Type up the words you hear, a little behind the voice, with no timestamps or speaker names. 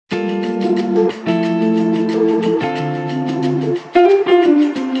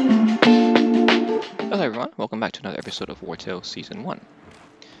everyone, welcome back to another episode of Wartales Season 1.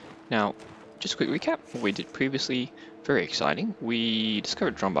 Now, just a quick recap what we did previously, very exciting. We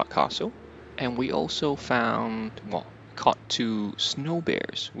discovered Drombach Castle, and we also found, well, caught 2 snow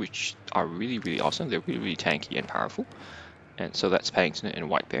bears, which are really awesome. They're really tanky and powerful. And so that's Paddington and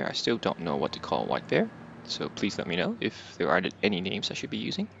White Bear. I still don't know what to call White Bear, so please let me know if there are any names I should be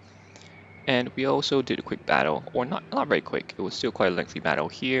using. And we also did a quick battle, or not very quick, it was still quite a lengthy battle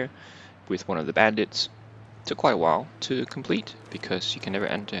here with one of the bandits. Took quite a while to complete because you can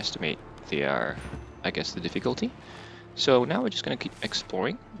never underestimate the difficulty. So now we're just going to keep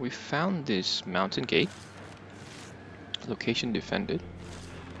exploring. We found this mountain gate. Location defended.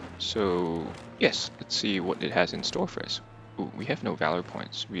 So yes, let's see what it has in store for us. Ooh, we have no valor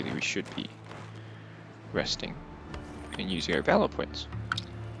points. Really, we should be resting and using our valor points.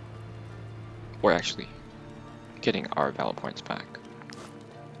 Or actually getting our valor points back.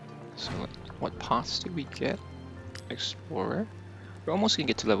 So what paths did we get? Explorer. We're almost gonna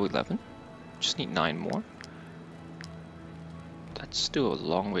get to level 11. Just need 9 more. That's still a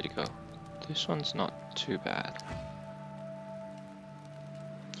long way to go. This one's not too bad.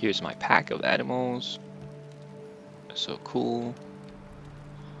 Here's my pack of animals. So cool.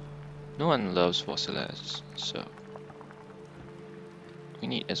 No one loves Wartales, so we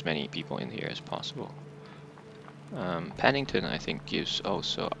need as many people in here as possible. Paddington I think gives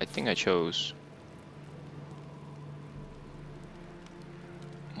also, I think I chose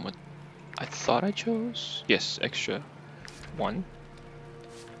what I thought I chose? Yes, extra 1.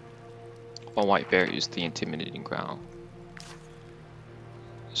 While White Bear is the intimidating growl.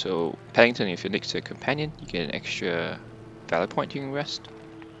 So Paddington, if you're next to a companion, you get an extra valor point during rest.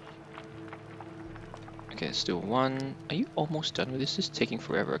 Okay, still 1. Are you almost done with this? This is taking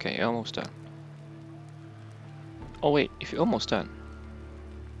forever. Okay, you're almost done. Oh wait, if you're almost done,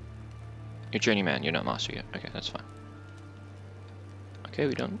 you're journeyman, you're not master yet. Okay, that's fine. Okay, I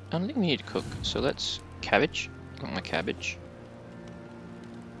don't think we need to cook, so let's cabbage. Got my cabbage.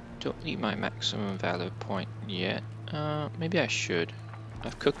 Don't need my maximum valor point yet. Maybe I should.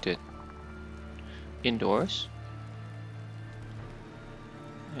 I've cooked it. Indoors.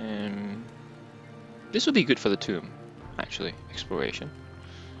 And this would be good for the tomb, actually, exploration.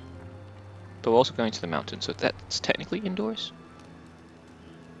 But we're also going to the mountain, so that's technically indoors.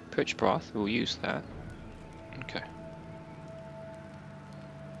 Perch broth, we'll use that. Okay.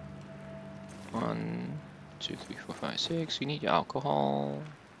 1, 2, 3, 4, 5, 6. You need your alcohol.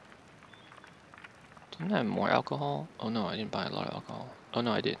 Didn't I have more alcohol? Oh no, I didn't buy a lot of alcohol. Oh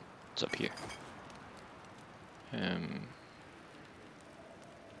no, I did. It's up here. Get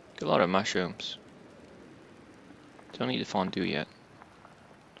a lot of mushrooms. Don't need the fondue yet.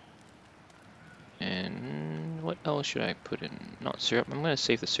 And what else should I put in? Not syrup. I'm going to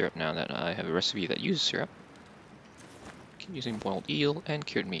save the syrup now that I have a recipe that uses syrup. Keep using boiled eel and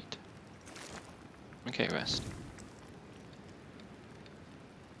cured meat. Okay, rest.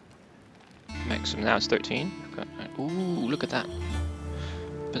 Maximum now it's 13. Ooh, look at that.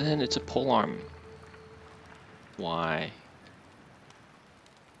 But then it's a polearm. Why?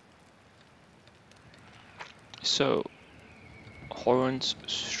 So Horon's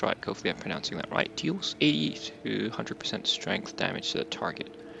strike, hopefully I'm pronouncing that right, deals 80 to 100% strength damage to the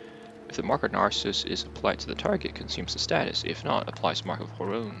target. If the mark of Narcissus is applied to the target, consumes the status. If not, applies Mark of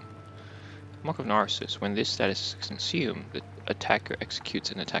Horon. Mark of Narcissus, when this status is consumed, the attacker executes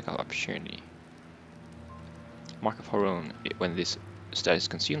an attack of opportunity. Mark of Horon, when this status is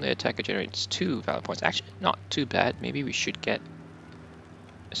consumed, the attacker generates 2 valor points. Actually, not too bad. Maybe we should get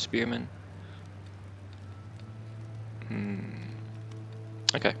a spearman.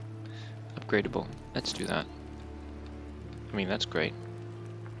 Okay, upgradable. Let's do that. I mean, that's great.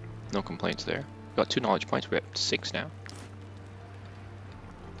 No complaints there. Got 2 knowledge points. We're at 6 now.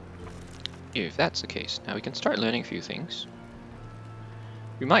 If that's the case, now we can start learning a few things.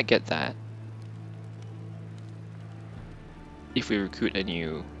 We might get that if we recruit a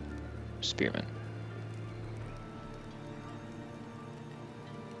new spearman.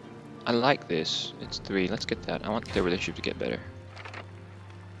 I like this. It's 3. Let's get that. I want their relationship to get better.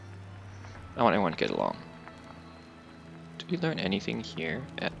 I want everyone to get along. Did we learn anything here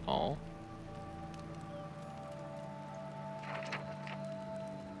at all?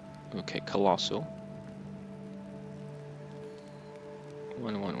 Okay, colossal.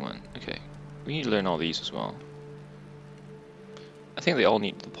 111. Okay, we need to learn all these as well. I think they all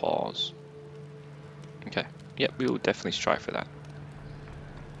need the paws. Okay, yep, we will definitely strive for that.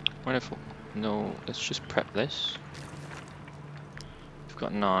 Wonderful. No, let's just prep this. We've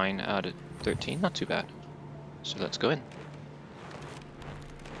got 9 out of 13, not too bad. So let's go in.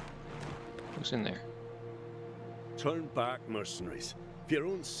 Who's in there? Turn back, mercenaries. For your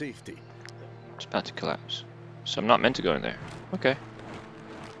own safety. It's about to collapse. So I'm not meant to go in there. Okay.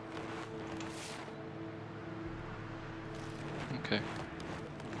 Okay.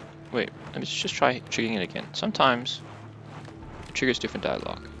 Wait, let me just try triggering it again. Sometimes it triggers different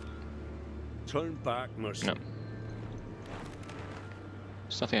dialogue. Turn back, mercenaries. No.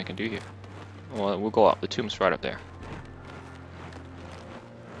 There's nothing I can do here. Well, we'll go up. The tomb's right up there.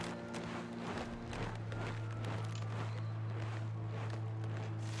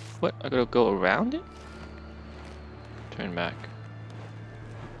 What? I gotta go around it? Turn back.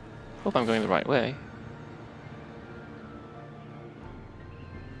 Hope I'm going the right way.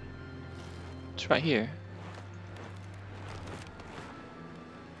 It's right here.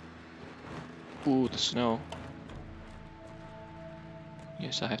 Ooh, the snow.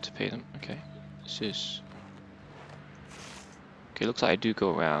 Yes, I have to pay them. Okay. This is... Okay, looks like I do go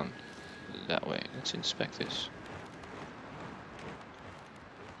around that way. Let's inspect this.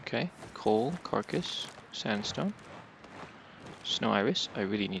 Okay, coal, carcass, sandstone, snow iris. I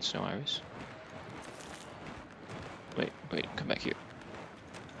really need snow iris. Wait, come back here.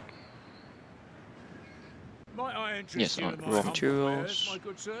 Yes, on raw materials.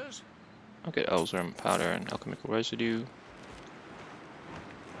 I'll get Elzerm powder and alchemical residue.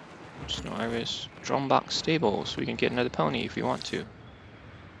 Snow iris. Drombach Stables, so we can get another pony if we want to.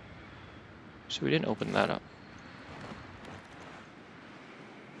 So we didn't open that up.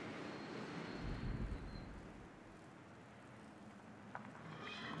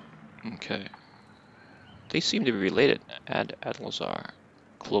 Okay. They seem to be related. Adlazar.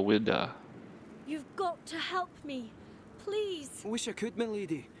 Clowida. You've got to help me. Please. Wish I could,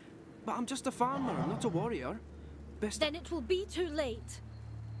 milady. But I'm just a farmer, not a warrior. Then it will be too late.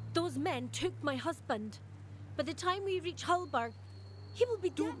 Those men took my husband. By the time we reach Hulburg, he will be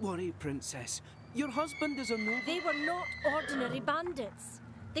dead. Don't worry, princess. Your husband is a noble. They were not ordinary bandits.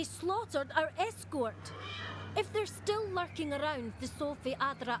 They slaughtered our escort. If they're still lurking around the Sophie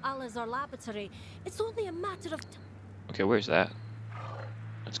Adra Alazar laboratory, it's only a matter of time. Okay, where's that?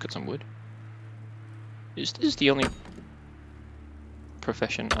 Let's get some wood. Is this the only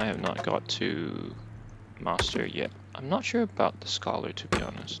profession I have not got to master yet? I'm not sure about the scholar, to be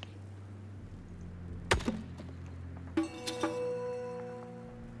honest.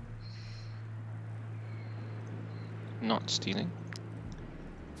 Not stealing.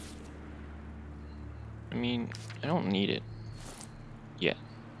 I mean, I don't need it yet.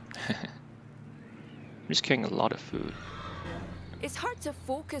 I'm just carrying a lot of food. It's hard to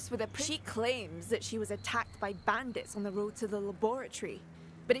focus with a She claims that she was attacked by bandits on the road to the laboratory.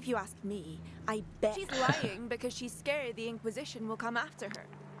 But if you ask me, I bet she's lying because she's scared the Inquisition will come after her.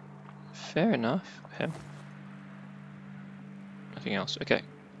 Fair enough. Him. Nothing else. Okay.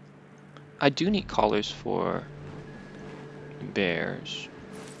 I do need collars for bears.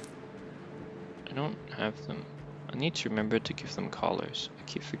 I don't have them. I need to remember to give them collars. I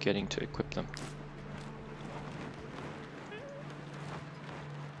keep forgetting to equip them.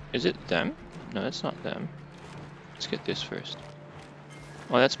 Is it them? No, that's not them. Let's get this first.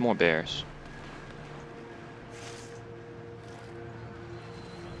 Oh, that's more bears.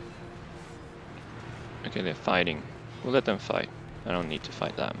 Okay, they're fighting. We'll let them fight. I don't need to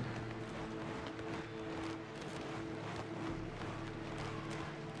fight them.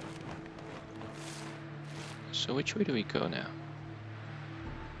 So which way do we go now?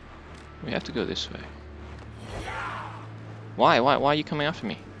 We have to go this way. Why are you coming after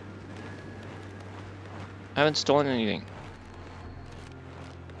me? I haven't stolen anything.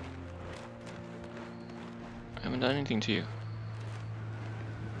 I haven't done anything to you.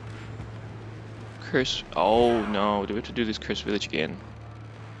 Curse. Oh no, do we have to do this cursed village again?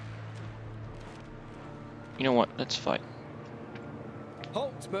 You know what? Let's fight.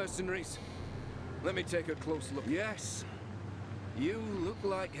 Halt, mercenaries! Let me take a close look. Yes, you look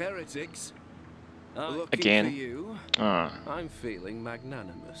like heretics. Again. For you, I'm feeling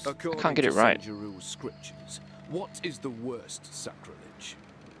magnanimous. I can't get it right. Jeru's scriptures, what is the worst sacrilege?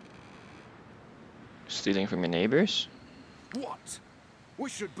 Stealing from your neighbors? What? We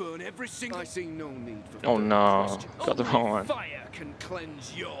should burn every single. I see no need for. Oh no, questions. got the wrong one. Fire can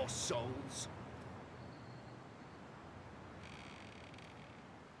cleanse your souls.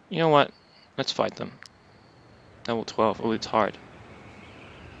 You know what? Let's fight them. Level 12. Oh, it's hard.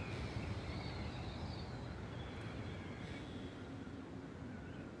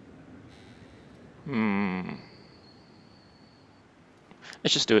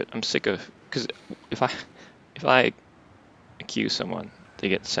 Let's just do it. I'm sick of, because if I accuse someone, they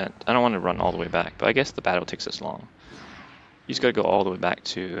get sent. I don't want to run all the way back, but I guess the battle takes this long. You just gotta go all the way back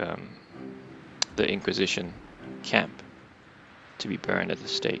to the Inquisition camp to be burned at the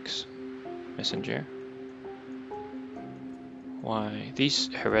stakes. Messenger. Why?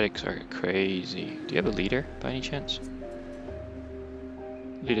 These heretics are crazy. Do you have a leader by any chance?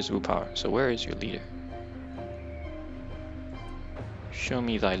 Leader's willpower. So where is your leader? Show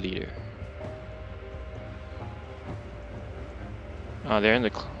me thy leader. Oh, they're in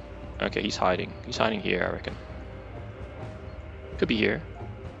the... Okay, he's hiding. He's hiding here, I reckon. Could be here,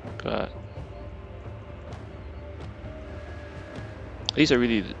 but... These are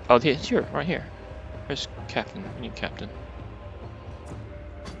really... Oh, it's here, right here. Where's Captain? We need Captain.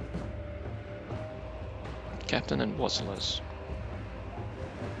 Captain and Wartales.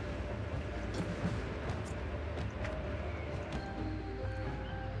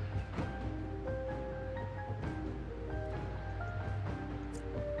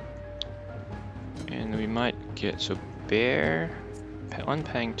 And we might get... So, Bear... On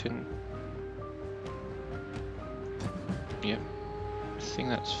Pangton. Yep. I think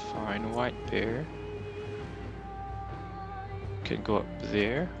that's fine. White Bear can go up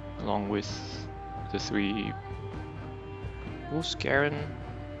there along with the 3 wolves. Garen.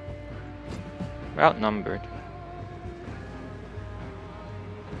 We're outnumbered.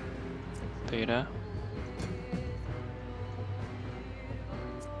 Beta.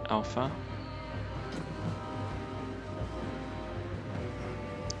 Alpha.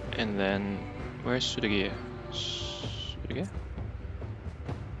 And then, where's Sudagia? Sudagia?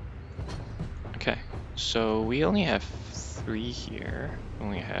 Okay, so we only have 3 here. We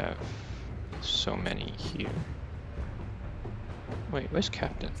only have so many here. Wait, where's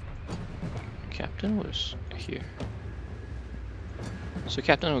Captain? Captain was here. So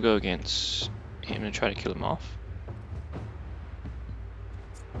Captain will go against him and try to kill him off.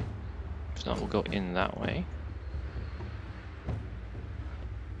 If not, we'll go in that way.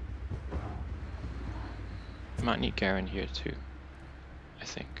 Might need Garen here too, I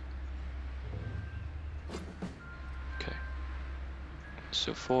think. Okay.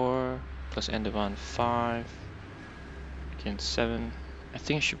 So 4 plus Endovan 5 against 7. I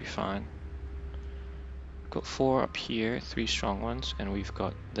think it should be fine. We've got 4 up here, 3 strong ones, and we've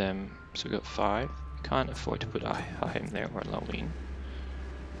got them. So we've got 5. Can't afford to put Ahim there or Laween.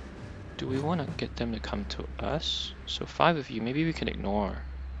 Do we want to get them to come to us? So 5 of you, maybe we can ignore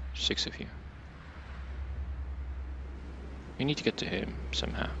 6 of you. We need to get to him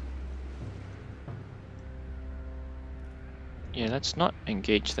somehow. Yeah, let's not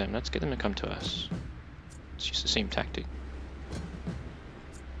engage them. Let's get them to come to us. Let's use the same tactic.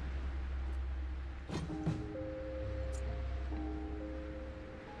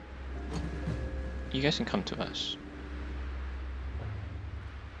 You guys can come to us.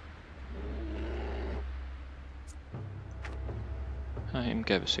 I am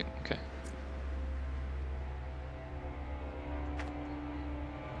Gavasik. Okay.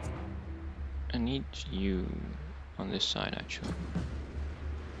 I need you on this side actually.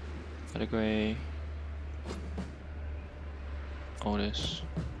 Pettigray, Otis,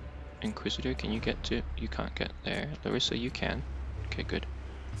 Inquisitor, can you get to? You can't get there. Larissa, you can. Okay, good.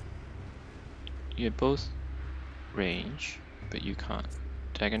 You have both range, but you can't.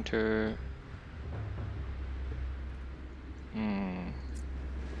 Daganter.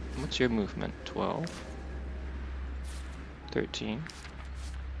 What's your movement? 12? 13?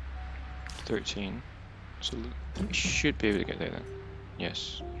 13. So you should be able to get there then.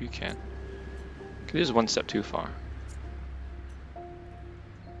 Yes, you can. Okay, this is one step too far.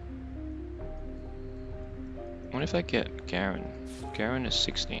 What if I get Garen? Garen is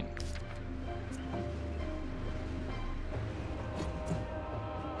 16.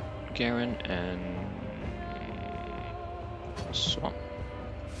 Garen and Swamp.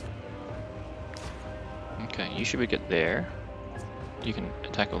 Okay, you should be get there. You can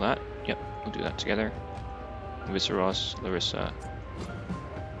tackle that. Yep, we'll do that together. Viseros, Larissa,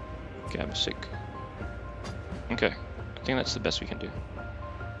 Gabasik. Okay, I think that's the best we can do.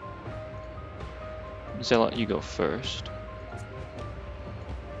 Zealot, you go first.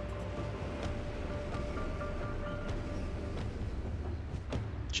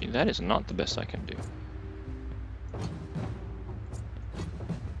 Gee, that is not the best I can do.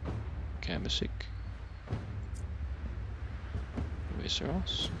 Gabasik.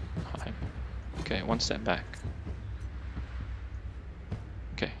 Viseros. Hi. Okay, one step back.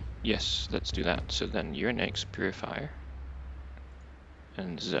 Okay, yes, let's do that. So then you're next, Purifier.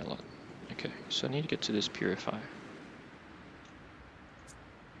 And Zealot. Okay, so I need to get to this Purifier.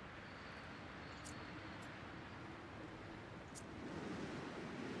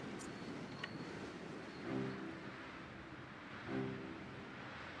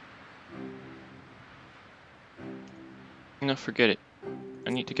 No, forget it. I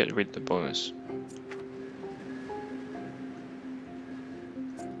need to get rid of the bonus.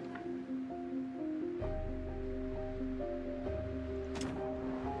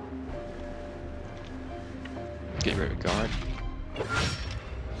 Get rid of guard.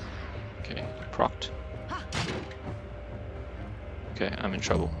 Okay, procced. Okay, I'm in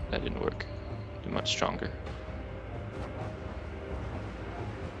trouble. That didn't work. They're much stronger.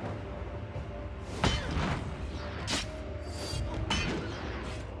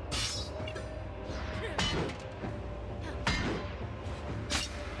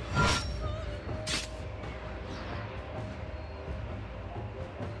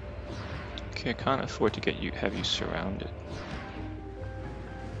 Okay, I can't afford to have you surrounded.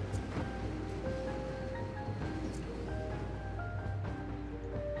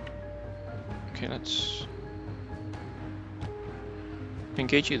 Okay, let's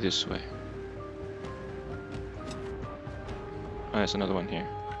engage you this way. Oh, there's another one here.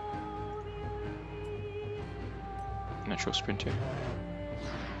 Natural sprinter.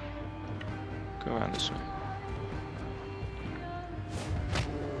 Go around this way.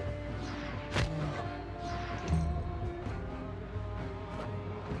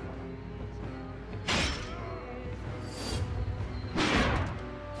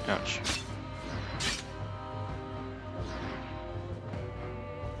 Ouch.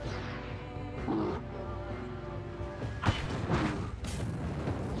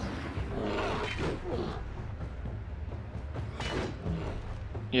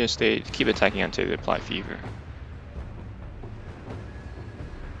 Yes, they keep attacking until they apply fever.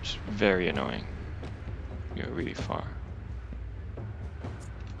 Just very annoying. You're really far.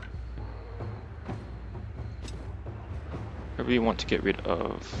 I really want to get rid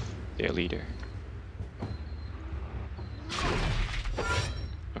of their leader.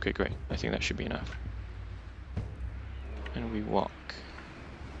 Okay, great. I think that should be enough. And we walk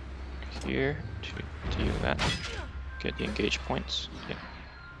here to do that. Get the engage points. Yeah.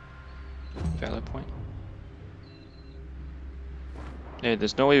 Valid point. Yeah,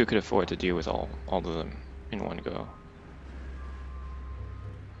 there's no way we could afford to deal with all of them in one go.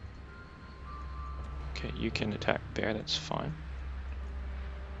 Okay, you can attack bear, that's fine.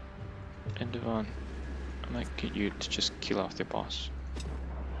 And Devon, I might get you to just kill off their boss.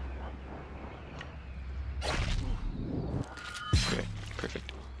 Great,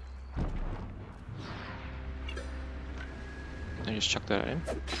 perfect. And just chuck that in.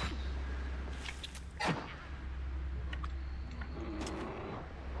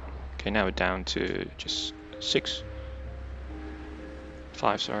 Okay, now we're down to just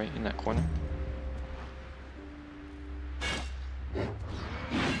 5, sorry, in that corner.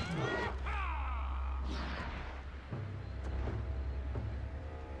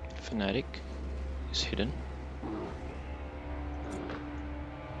 Fanatic is hidden.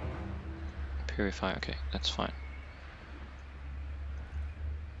 Purify, okay, that's fine.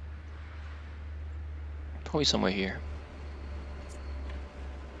 Probably somewhere here.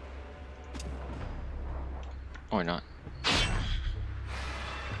 Or not.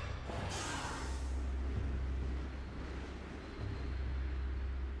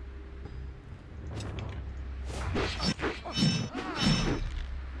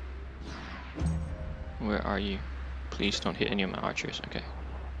 Where are you? Please don't hit any of my archers. Okay.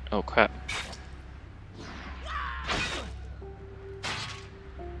 Oh crap.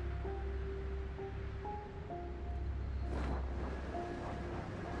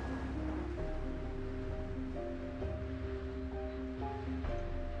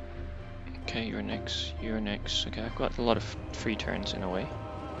 Okay, you're next. You're next. Okay, I've got a lot of free turns in a way.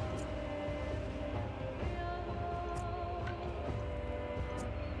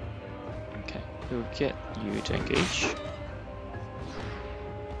 Okay, we'll get you to engage.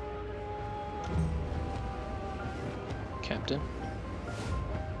 Captain.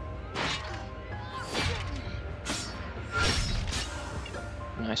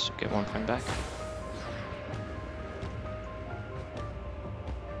 Nice, get 1 point back.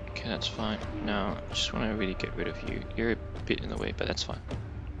 Okay, that's fine. Now, I just want to really get rid of you. You're a bit in the way, but that's fine.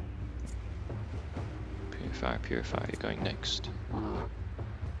 Purifier, purifier, you're going next. I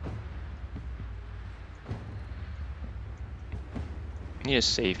need to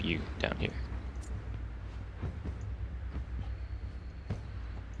save you down here.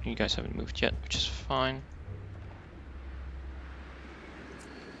 You guys haven't moved yet, which is fine.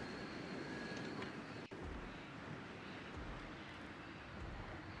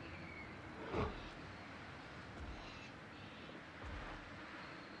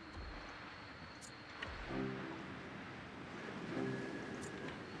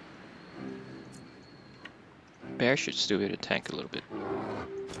 bear should still be able to tank a little bit.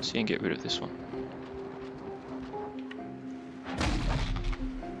 See and get rid of this one.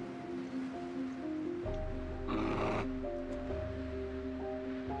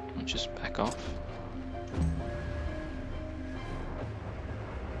 I'll just back off.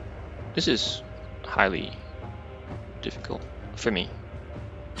 This is highly difficult for me.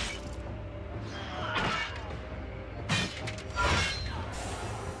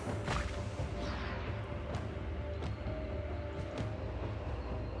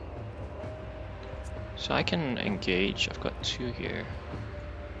 So I can engage, I've got 2 here.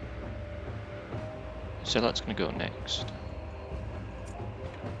 So that's gonna go next.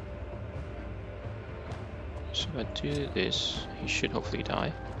 So if I do this, he should hopefully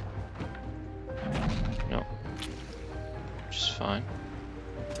die. No. Which is fine.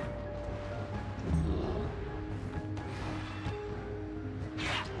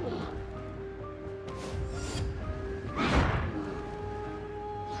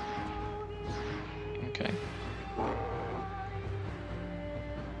 Okay.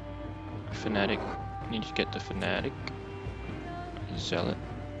 Fanatic. Need to get the Fanatic. Zealot.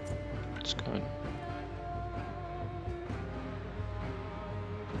 Let's go in.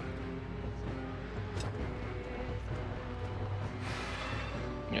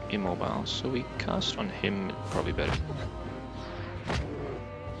 Yep, immobile. So we cast on him probably better.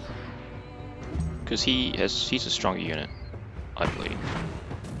 Because he's a stronger unit, I believe.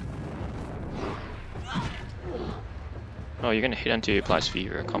 Oh, you're gonna hit until he applies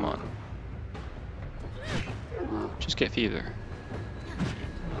fever, come on. Just get fever.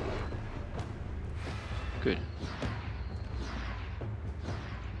 Good.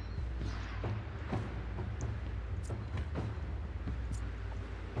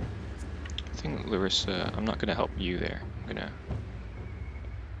 I think Larissa, I'm not gonna help you there. I'm gonna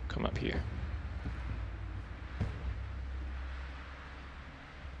come up here.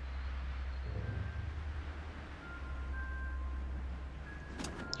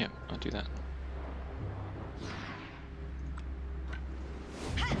 Yep, I'll do that.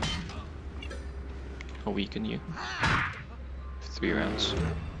 I'll weaken you for 3 rounds.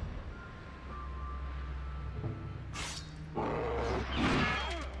 I'm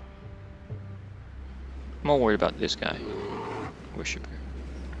more worried about this guy, Worshipper.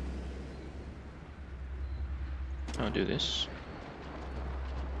 I'll do this.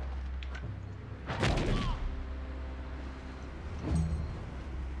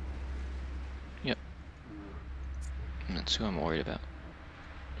 Yep. And that's who I'm worried about.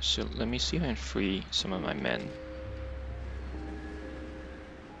 So let me see if I can free some of my men.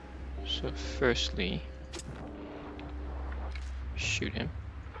 So firstly, shoot him.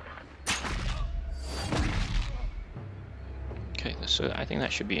 Okay, so I think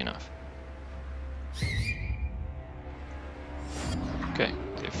that should be enough. Okay,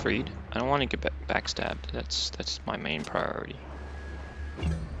 they're freed. I don't want to get backstabbed. That's my main priority.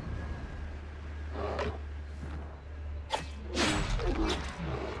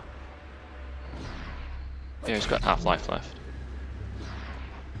 Yeah, he's got half life left.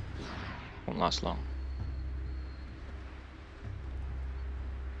 Won't last long.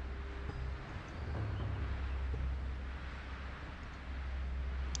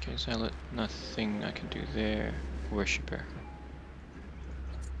 Okay, Zealot, nothing I can do there. Worshipper.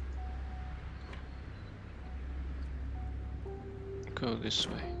 Go this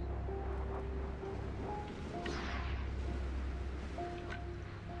way.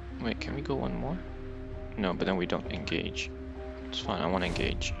 Wait, can we go one more? No, but then we don't engage. It's fine, I want to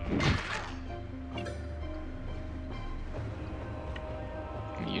engage.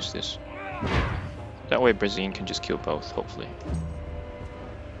 Let me use this. That way Brazine can just kill both, hopefully.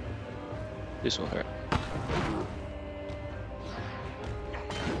 This will hurt.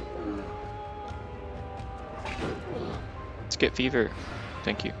 Let's get fever.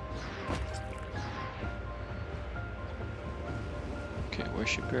 Thank you. Okay,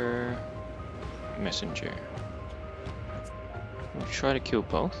 Worshipper. Messenger. We'll try to kill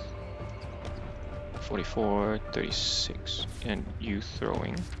both. 44, 36, and you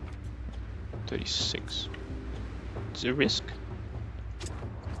throwing 36. It's a risk.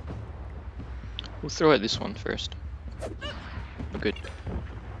 We'll throw at this one first. We're good.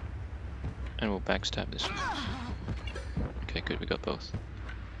 And we'll backstab this one. Okay, good, we got both.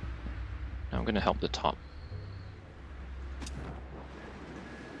 Now I'm gonna help the top.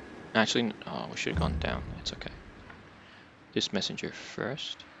 Actually, oh, we should have gone down. It's okay. This messenger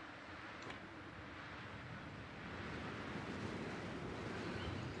first.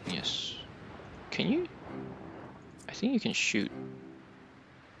 Yes. Can you? I think you can shoot.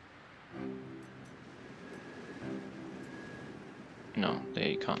 No,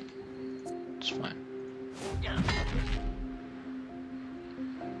 they can't. It's fine.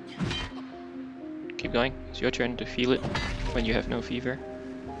 Keep going. It's your turn to feel it when you have no fever.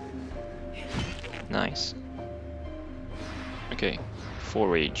 Nice. Okay, 4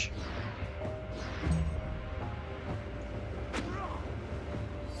 rage.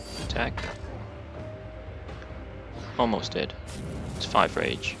 Attack. Almost dead. It's 5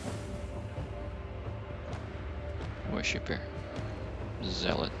 rage. Worshipper.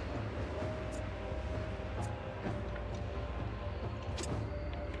 Zealot.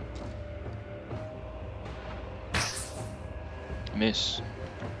 Miss.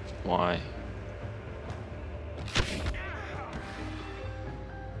 Why?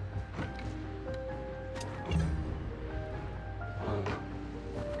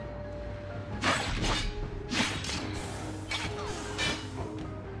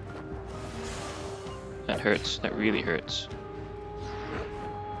 That hurts. That really hurts.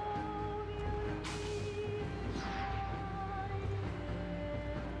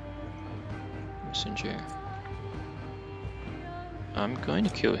 Messenger. I'm going to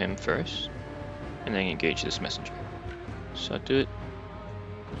kill him first, and then engage this messenger. So I do it.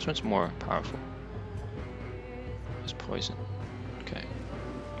 This one's more powerful. It's poison. Okay.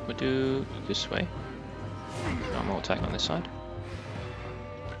 We'll do this way. Normal attack on this side.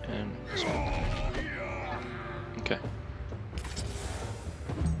 And this one. Okay.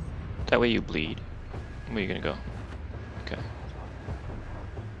 That way you bleed. Where are you gonna go? Okay.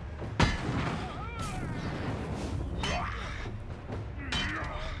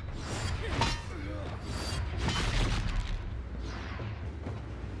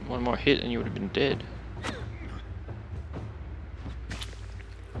 One more hit and you would have been dead.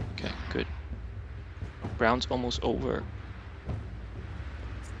 Okay, good. Round's almost over.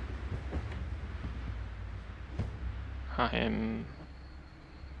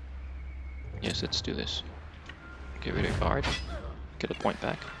 Yes, let's do this. Get rid of guard. Get a point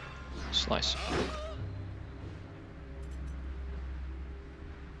back. Slice.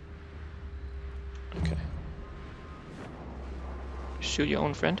 Okay. Shoot your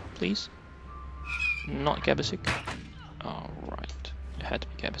own friend, please. Not Gabasic. Alright. It had to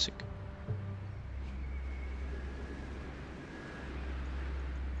be Gabasic.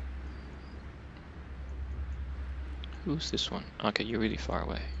 Who's this one? Okay, you're really far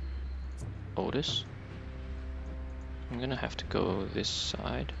away. Otis. I'm gonna have to go this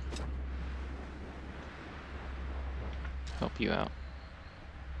side. Help you out.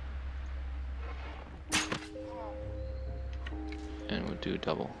 And we'll do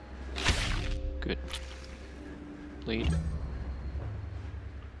double. Good. Bleed.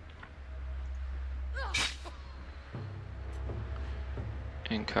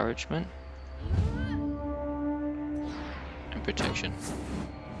 Encouragement. And protection.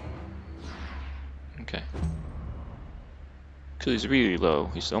 Okay. Because he's really low,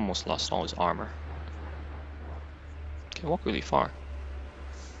 he's almost lost all his armor. Can walk really far.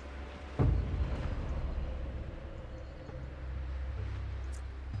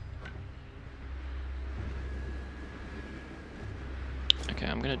 Okay,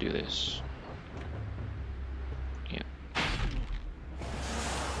 I'm gonna do this. Yeah.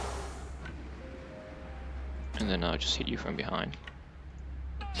 And then I'll just hit you from behind.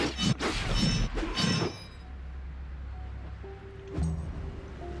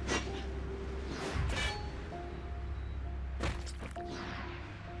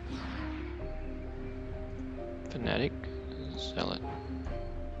 Fanatic, Zealot.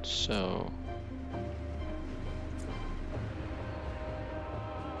 So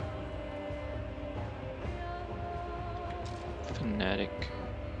Fanatic.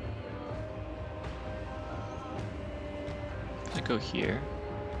 I go here.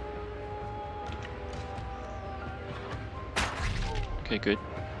 Okay, good.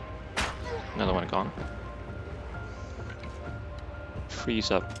 Another one gone.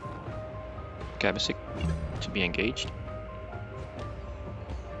 Freeze up Gabasic to be engaged.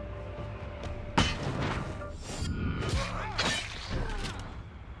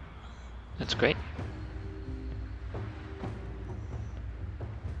 That's great.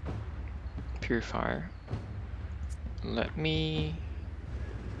 Purifier. Let me...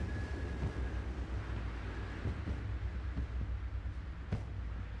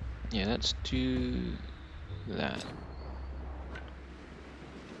 Yeah, let's do that.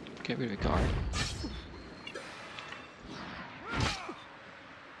 Get rid of guard.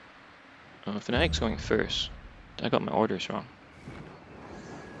 Fanatic's going first. I got my orders wrong.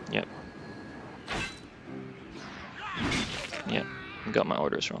 Yep. Yep, I got my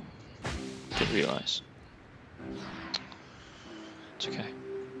orders wrong. Didn't realize. It's okay.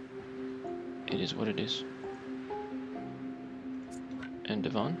 It is what it is. And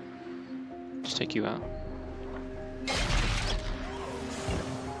Devon, just take you out.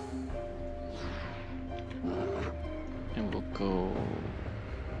 And we'll go...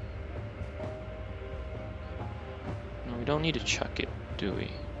 No, we don't need to chuck it, do we?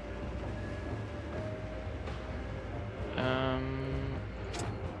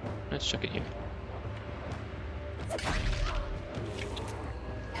 Let's chuck it here.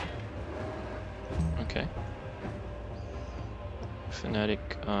 Okay. Fanatic,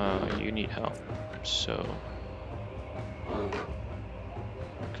 you need help, so...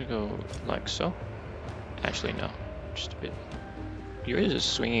 Could go like so. Actually, no. Just a bit. Yours is a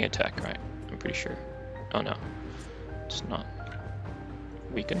swinging attack, right? I'm pretty sure. Oh no. It's not.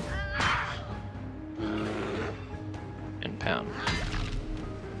 Weaken. And pound.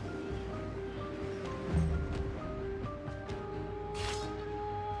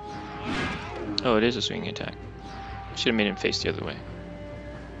 Oh, it is a swinging attack. Should have made him face the other way.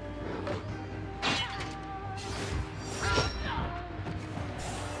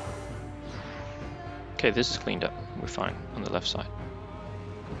 Okay, this is cleaned up. We're fine on the left side.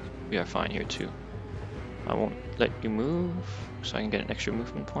 We are fine here too. I won't let you move so I can get an extra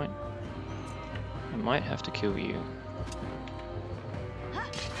movement point. I might have to kill you.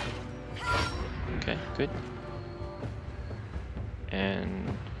 Okay, good.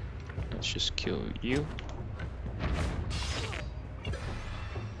 And let's just kill you.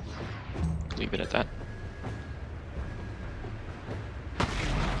 Leave it at that.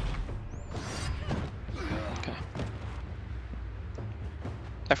 Okay.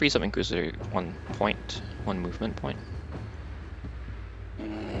 That frees up Inquisitor 1 point, 1 movement point.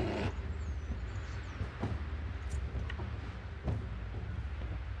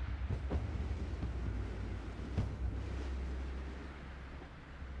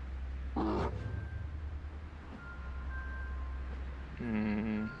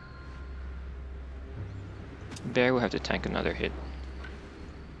 Bear will have to tank another hit.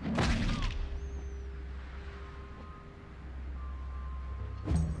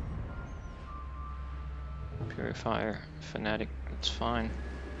 Purifier, Fanatic, that's fine.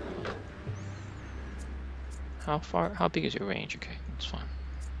 How big is your range? Okay, that's fine.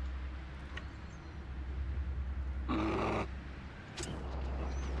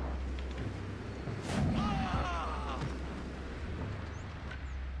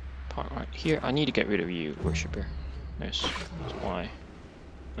 Right here, I need to get rid of you, Worshipper. That's why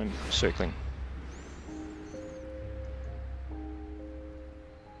I'm circling.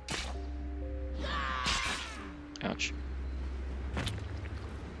 Ouch.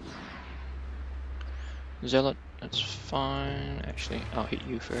 Zealot, that's fine. Actually, I'll hit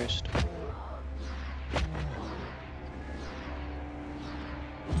you first.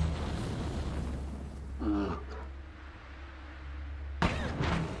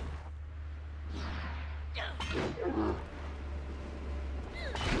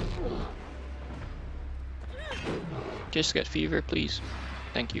 Just get fever, please.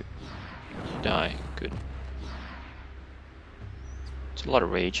 Thank you. Die. Good. It's a lot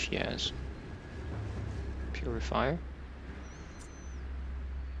of rage he has. Purifier.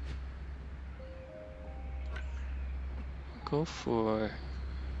 Go for...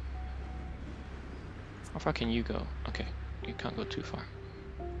 How far can you go? Okay, you can't go too far.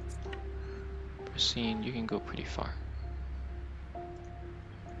 Pristine, you can go pretty far.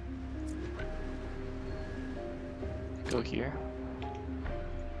 Go here.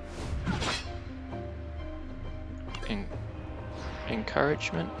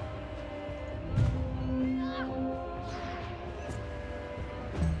 Encouragement.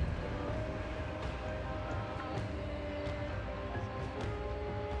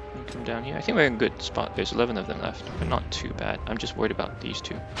 Come down here. I think we're in a good spot. There's 11 of them left, but not too bad. I'm just worried about these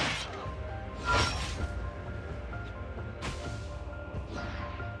two.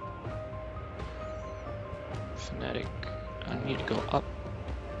 Fanatic. I need to go up.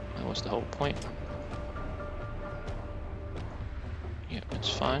 That was the whole point. Yeah, that's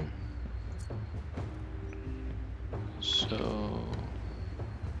fine. So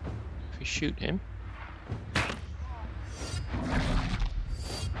if we shoot him.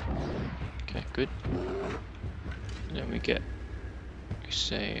 Okay, good. And then we get, we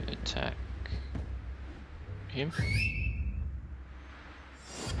say, attack him.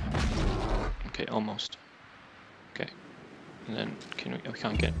 Okay, almost. Okay. And then can we, oh, we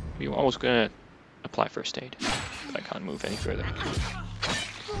can't get, we were almost gonna apply first aid, but I can't move any further.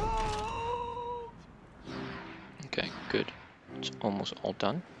 Okay, good. It's almost all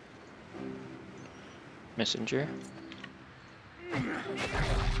done. Messenger.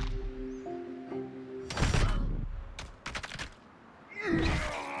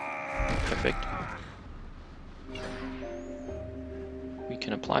 Perfect. We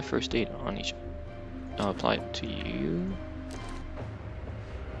can apply first aid on each. I'll apply it to you.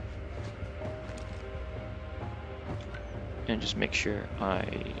 And just make sure I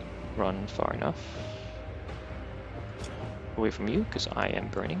run far enough away from you, because I am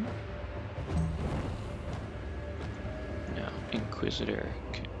burning. Now, Inquisitor.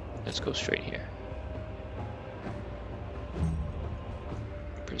 Okay, let's go straight here.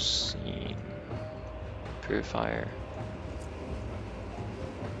 Pristine. Purifier.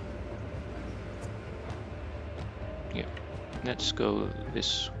 Yeah, let's go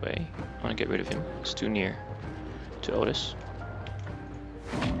this way. I want to get rid of him. It's too near to Otis.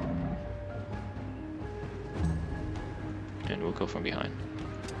 And we'll go from behind.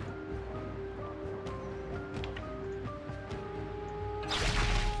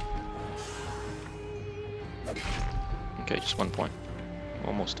 Okay, just 1 point.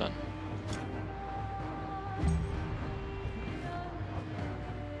 Almost done.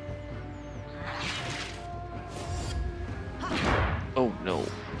 Oh no.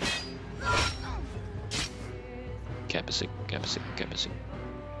 Capasic, Capasic, Capasic.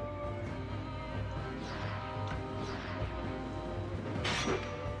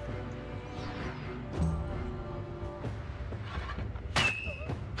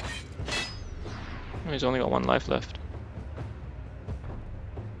 He's only got 1 life left.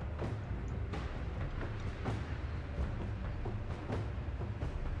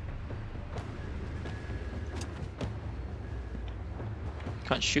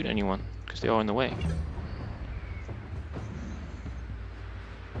 Can't shoot anyone because they're all in the way.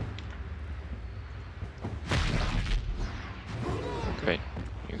 Great,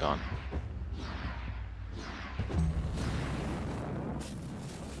 you're gone.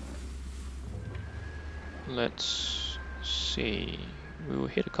 Let's see. We will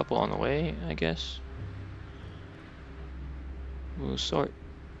hit a couple on the way, I guess. We'll sort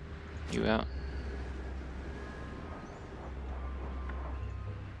you out.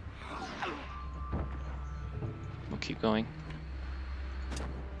 We'll keep going.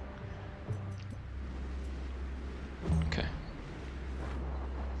 Okay.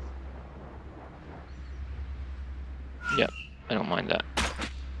 Yep, I don't mind that.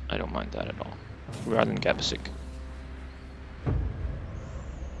 I don't mind that at all. Rather than Capasic.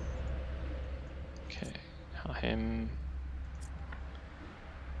 Okay, now him.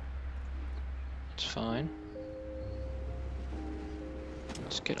 It's fine.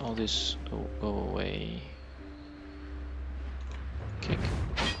 Let's get all this go away. Kick.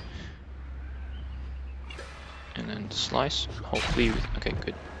 And then slice. Hopefully, okay,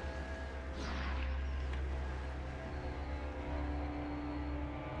 good.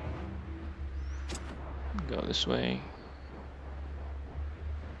 Go this way.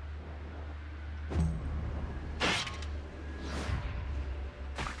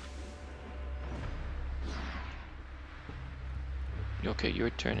 Okay, your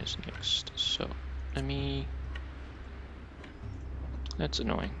turn is next. So, let me... That's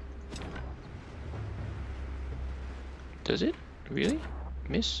annoying. Does it? Really?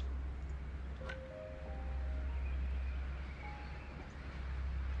 Miss?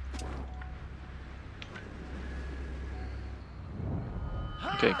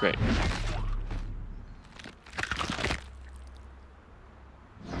 Okay, great.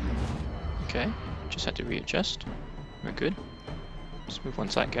 Okay, just had to readjust. We're good. Just move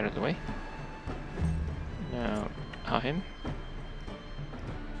one side, get out of the way. Now, him.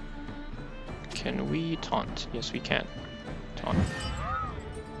 Can we taunt? Yes, we can. Taunt.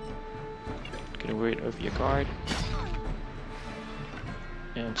 Get a word over your guard.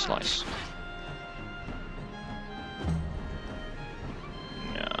 And slice.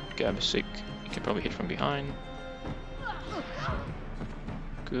 Evasive, you can probably hit from behind.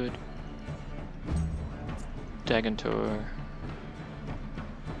 Good. Dagantor.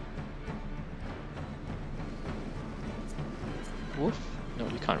 Woof? No,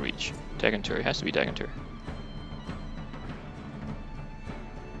 we can't reach. Dagantor, it has to be Dagantor.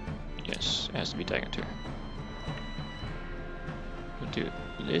 Yes, it has to be Dagantor. We'll do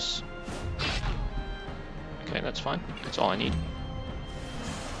this. Okay, that's fine. That's all I need.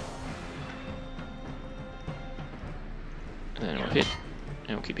 And then we'll hit,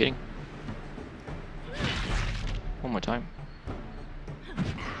 and we'll keep hitting. One more time.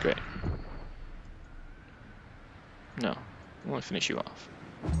 Great. No, I want to finish you off.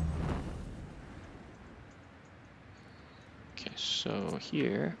 Okay, so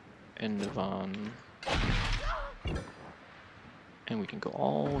here, end of on And we can go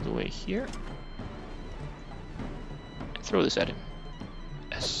all the way here. And throw this at him.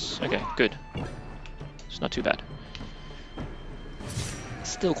 Yes. Okay, good. It's not too bad.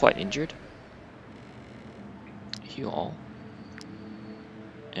 Still quite injured. Heal all.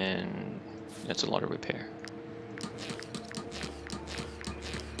 And that's a lot of repair.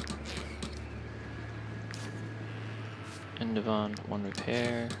 Endovan, 1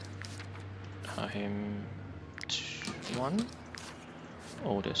 repair. Him 1.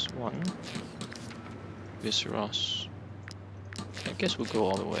 Otis 1. Viseros. I guess we'll go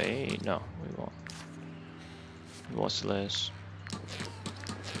all the way. No, we won't. Wartales.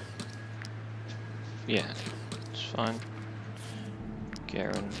 Yeah, it's fine.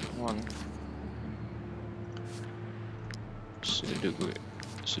 Garen 1.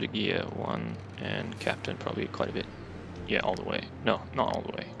 Sudagia 1. And Captain probably quite a bit. Yeah, all the way. No, not all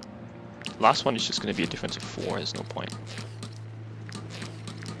the way. Last one is just going to be a difference of 4. There's no point.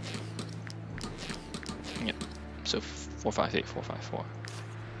 Yep. So 458, 454.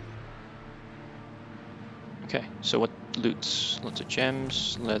 Okay. So what loots? Lots of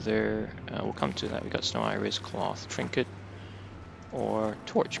gems, leather. We'll come to that. We got snow iris, cloth, trinket, or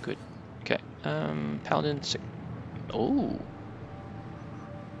torch. Good. Okay. Paladin. Oh.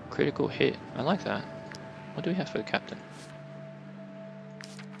 Critical hit. I like that. What do we have for the captain?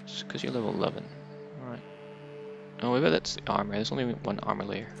 Because you're level 11. Alright. Oh, maybe that's the armor. There's only 1 armor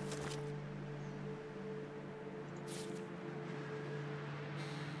layer.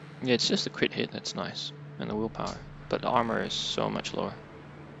 Yeah, it's just the crit hit that's nice. And the willpower. But the armor is so much lower.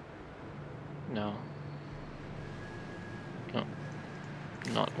 No. No.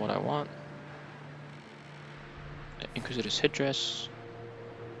 Not what I want. Inquisitor's headdress.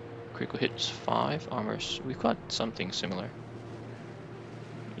 Critical hits 5. Armors. We've got something similar.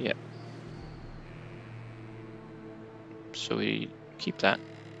 Yep. So we keep that.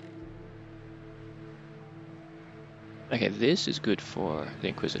 Okay, this is good for the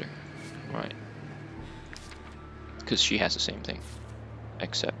Inquisitor. Right. Because she has the same thing.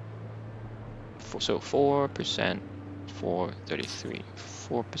 Except... so 4%, 433.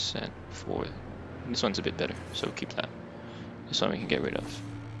 4%, 4... This one's a bit better, so keep that. This one we can get rid of.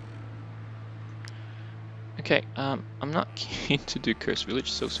 Okay, I'm not keen to do Cursed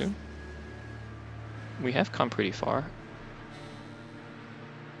Village so soon. We have come pretty far.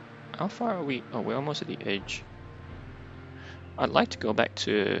 How far are we? Oh, we're almost at the edge. I'd like to go back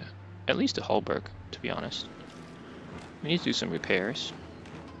to at least to Hallberg, to be honest. We need to do some repairs.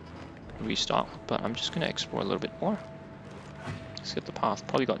 Restock, but I'm just going to explore a little bit more. Let's get the path.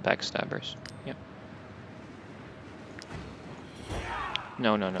 Probably got backstabbers. Yep.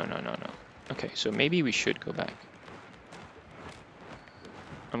 No. Okay, so maybe we should go back.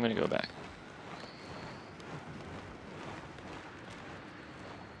 I'm gonna go back.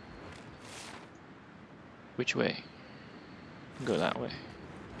 Which way? Go that way.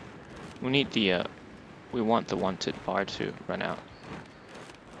 We need the, we want the wanted bar to run out.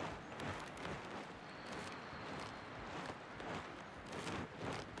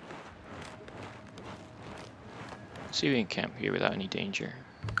 Let's see if we can camp here without any danger.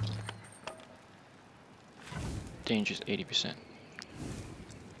 Danger is 80%.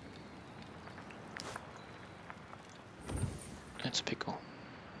 That's a pickle.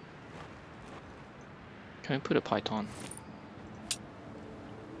 Can we put a python?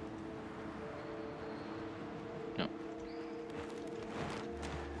 No.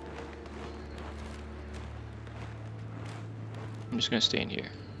 I'm just gonna stay in here.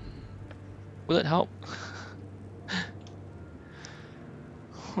 Will it help?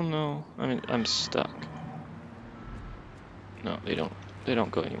 Oh no, I mean, I'm stuck. No, they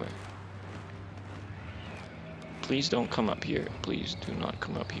don't go anywhere. Please don't come up here. Please do not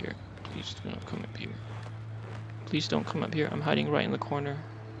come up here. Please do not come up here. Please don't come up here. I'm hiding right in the corner.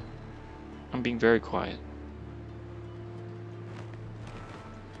 I'm being very quiet.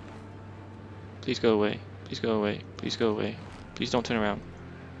 Please go away. Please go away. Please go away. Please don't turn around.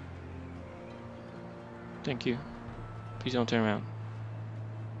 Thank you. Please don't turn around.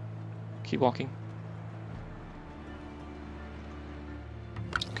 Keep walking.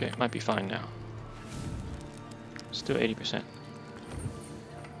 Okay, it might be fine now. Still 80%.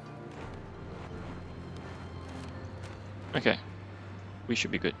 Okay, we should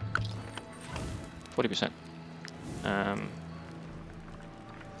be good. 40%.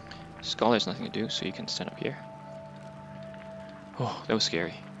 Scholar has nothing to do, so you can stand up here. Oh, that was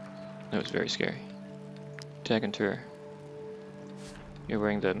scary. That was very scary. Dagantur. You're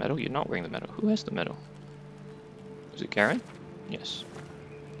wearing the medal? You're not wearing the medal. Who has the medal? Is it Garen? Yes.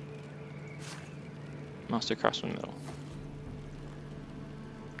 Master Craftsman medal.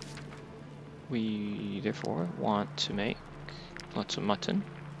 We therefore want to make lots of mutton.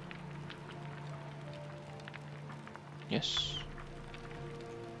 Yes.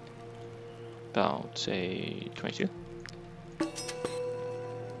 About, say, 22.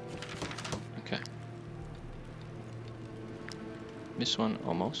 Okay. This one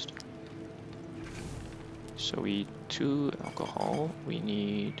almost. So we need 2 alcohol. We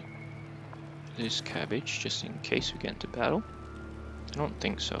need this cabbage just in case we get into battle. I don't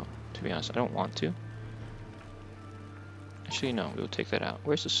think so, to be honest. I don't want to. Actually, no, we'll take that out.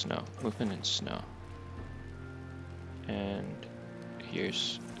 Where's the snow? Movement and snow. And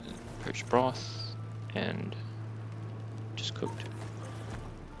here's perch broth and just cooked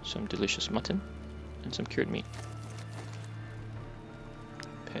some delicious mutton and some cured meat.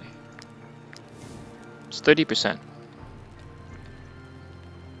 Okay. It's 30%.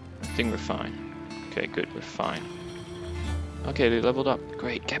 I think we're fine. Okay, good, we're fine. Okay, they leveled up.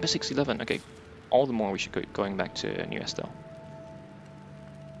 Great, Gabba 611. Okay, all the more we should go going back to New Estelle.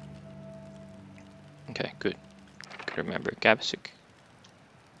 Okay, good. Gotta remember Gabasic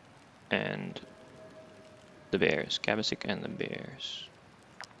and the bears. Gabasic and the bears.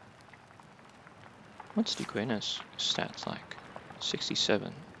 What's Duquena's stats like?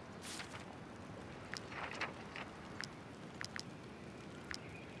 67.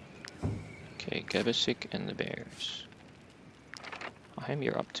 Okay, Gabasic and the bears. Ahim,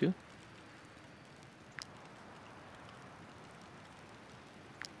 you're up too.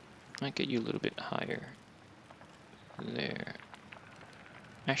 Might get you a little bit higher. There.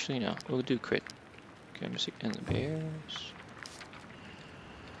 Actually, no. We'll do crit. Gabasic and the bears.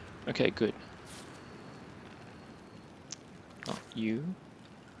 Okay, good. Not you.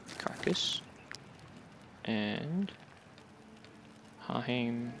 Carcass. And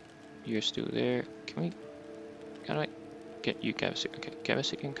Haheim, you're still there. Can we... Can I get you, Gabasic? Okay,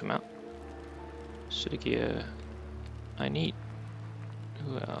 Gabasic can come out. Sudigia. I need...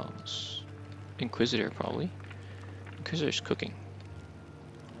 Who else? Inquisitor, probably. Inquisitor's cooking.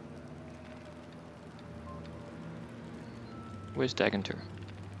 Where's Daganter?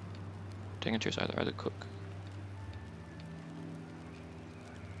 Daganter's either cook.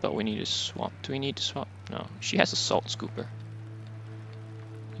 But we need to swap. Do we need to swap? No. She has a salt scooper.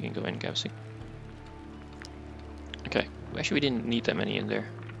 You can go in, Gabasic. Okay. Actually, we didn't need that many in there.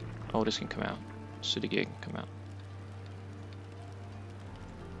 Otis can come out. Sudigia can come out.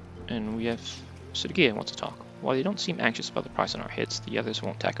 And we have Sudigia wants to talk. While they don't seem anxious about the price on our heads, the others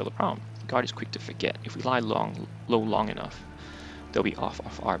won't tackle the problem. The guard is quick to forget. If we lie low long enough, they'll be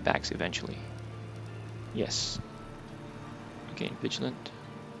off our backs eventually. Yes. Again, vigilant.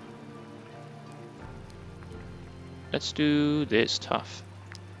 Let's do this tough.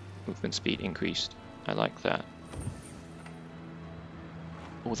 Movement speed increased. I like that.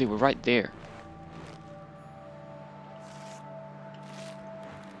 Oh, they were right there.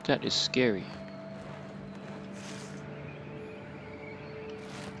 That is scary.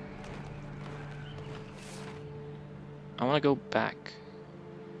 I want to go back.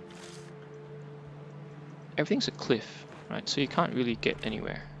 Everything's a cliff, right? So you can't really get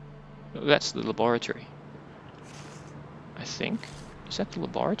anywhere. That's the laboratory. I think. Is that the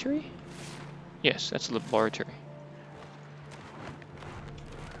laboratory? Yes, that's the laboratory.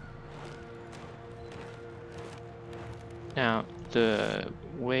 Now, the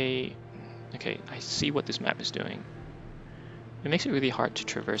way... Okay, I see what this map is doing. It makes it really hard to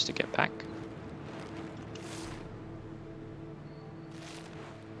traverse to get back.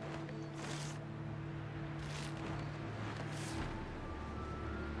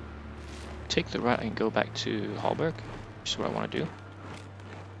 Take the right and go back to Hallberg, which is what I want to do.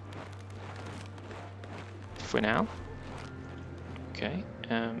 For now. Okay,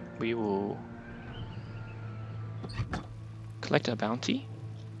 we will collect a bounty.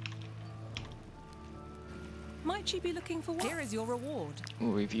 Might she be looking for what? Here is your reward.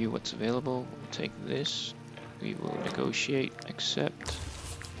 We'll review what's available. We'll take this. We will negotiate, accept,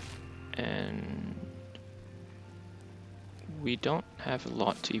 and we don't have a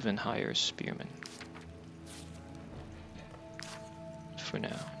lot to even hire a spearman for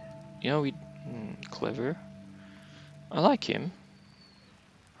now. You know, clever. I like him.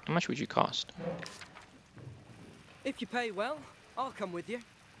 How much would you cost? If you pay well, I'll come with you.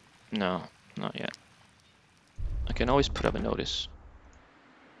 No, not yet. I can always put up a notice.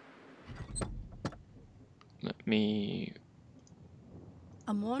 Let me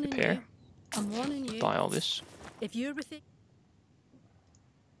prepare. I'm warning you. Buy all this. If you're with it.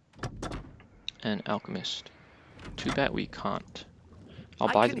 And alchemist. Too bad we can't. I'll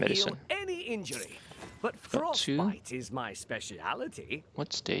buy the medicine. Heal any injury, but frostbite is my speciality.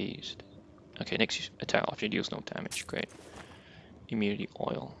 What's dazed? Okay, next attack after deals no damage. Great. Immunity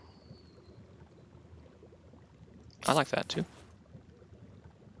oil. I like that too.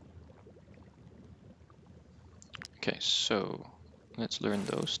 Okay, so let's learn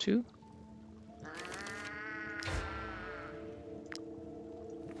those two.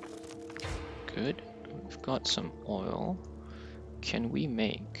 Good. We've got some oil. Can we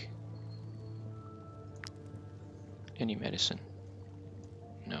make any medicine?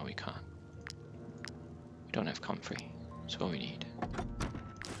 No, we can't. We don't have comfrey. That's all we need.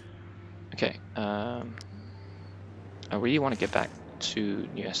 Okay, I really want to get back to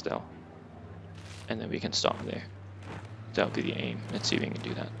New Estelle, and then we can start there. That would be the aim. Let's see if we can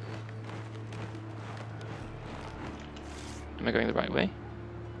do that. Am I going the right way?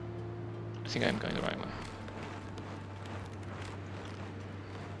 I think I'm going the right way.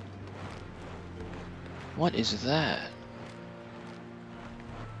 What is that?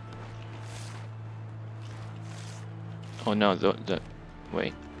 Oh no,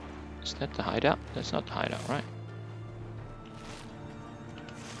 wait. Is that the hideout? That's not the hideout, right?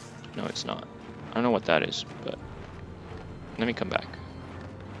 No, it's not. I don't know what that is, but let me come back.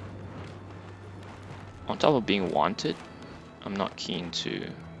 On top of being wanted, I'm not keen to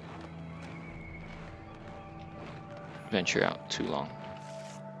venture out too long.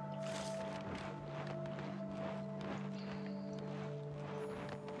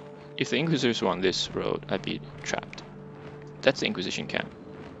 If the Inquisitors were on this road, I'd be trapped. That's the Inquisition camp.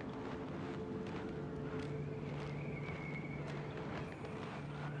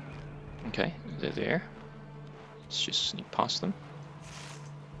 Okay, they're there. Let's just sneak past them.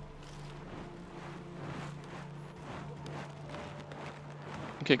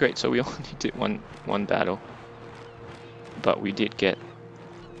 Okay, great. So we only did one battle, but we did get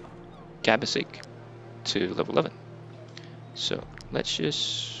Evasive to level 11. So let's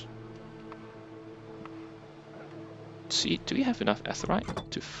just see. Do we have enough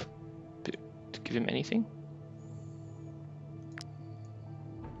Aetheryte to give him anything?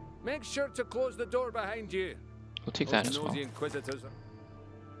 Make sure to close the door behind you. We'll take that as well. Inquisitors.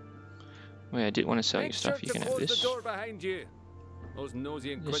 Wait, I did want to sell you stuff. Sure You can have this. The door behind you. Those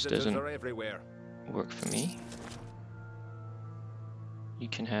nosy Inquisitors are everywhere. Work for me. You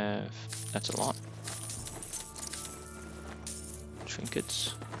can have. That's a lot.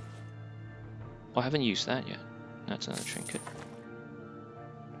 Trinkets. Oh, I haven't used that yet. That's another trinket.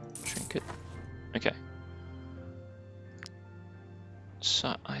 Trinket. Okay.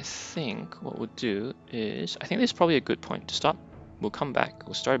 So I think what we'll do is, I think this is probably a good point to stop. We'll come back,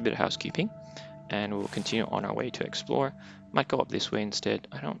 we'll start a bit of housekeeping, and we'll continue on our way to explore. Might go up this way instead.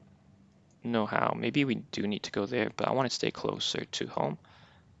 I don't know how. Maybe we do need to go there, but I want to stay closer to home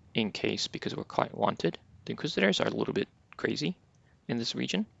in case, because we're quite wanted. The Inquisitors are a little bit crazy in this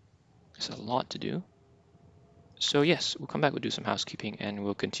region. There's a lot to do. So yes, we'll come back, we'll do some housekeeping, and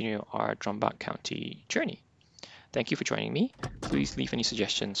we'll continue our Drombach County journey. Thank you for joining me. Please leave any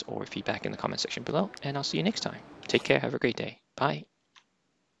suggestions or feedback in the comment section below, and I'll see you next time. Take care, have a great day. Bye.